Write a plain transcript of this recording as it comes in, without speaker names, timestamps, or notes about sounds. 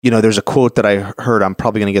There's a quote that I heard, I'm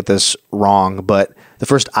probably going to get this wrong, but the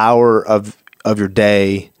first hour of your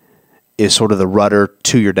day is sort of the rudder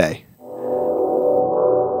to your day.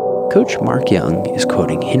 Coach Mark Young is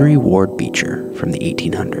quoting Henry Ward Beecher from the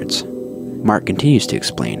 1800s. Mark continues to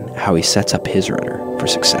explain how he sets up his rudder for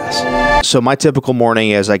success. So my typical morning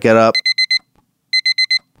is I get up,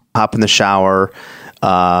 hop in the shower,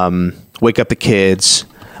 wake up the kids,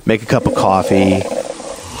 make a cup of coffee,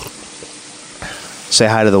 say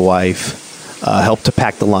hi to the wife, help to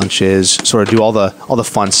pack the lunches, sort of do all the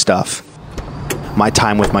fun stuff. My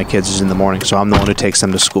time with my kids is in the morning, so I'm the one who takes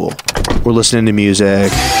them to school. We're listening to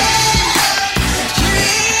music,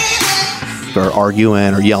 or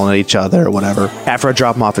arguing or yelling at each other or whatever. After I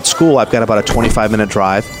drop them off at school, I've got about a 25-minute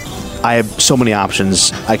drive. I have so many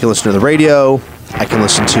options. I can listen to the radio. I can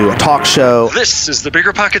listen to a talk show. This is the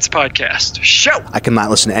Bigger Pockets Podcast Show. I can not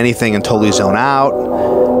listen to anything and totally zone out.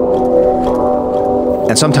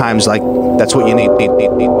 And sometimes, that's what you need.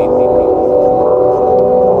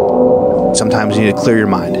 Sometimes you need to clear your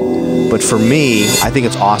mind. But for me, I think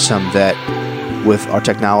it's awesome that with our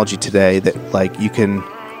technology today that, you can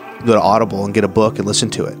go to Audible and get a book and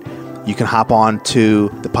listen to it. You can hop on to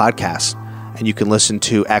the podcast and you can listen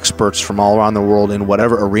to experts from all around the world in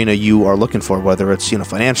whatever arena you are looking for, whether it's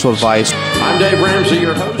financial advice. I'm Dave Ramsey,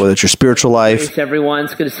 your host. Whether it's your spiritual life. Thanks, everyone.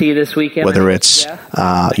 It's good to see you this weekend. Whether it's,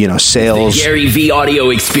 sales. The Gary V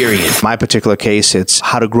audio experience. In my particular case, it's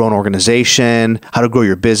how to grow an organization, how to grow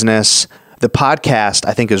your business. The podcast,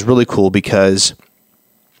 I think, is really cool because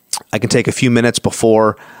I can take a few minutes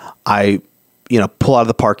before I pull out of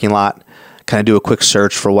the parking lot, kind of do a quick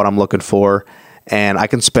search for what I'm looking for, and I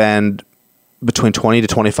can spend between 20 to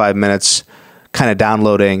 25 minutes kind of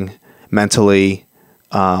downloading mentally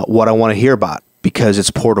what I want to hear about because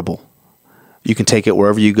it's portable. You can take it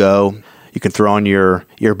wherever you go. You can throw on your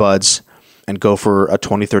earbuds and go for a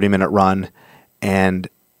 20, 30-minute run, and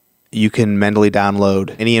you can mentally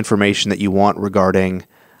download any information that you want regarding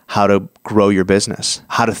how to grow your business,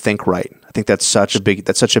 how to think right. I think that's such a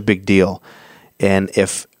big deal. And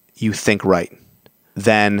if you think right,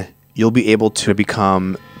 then you'll be able to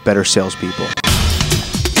become better salespeople.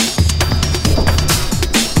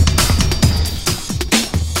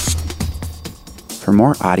 For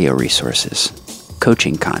more audio resources,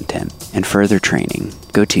 coaching content, and further training,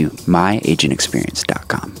 go to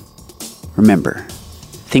myagentexperience.com. Remember,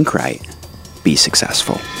 think right, be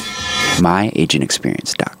successful.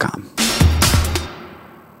 myagentexperience.com.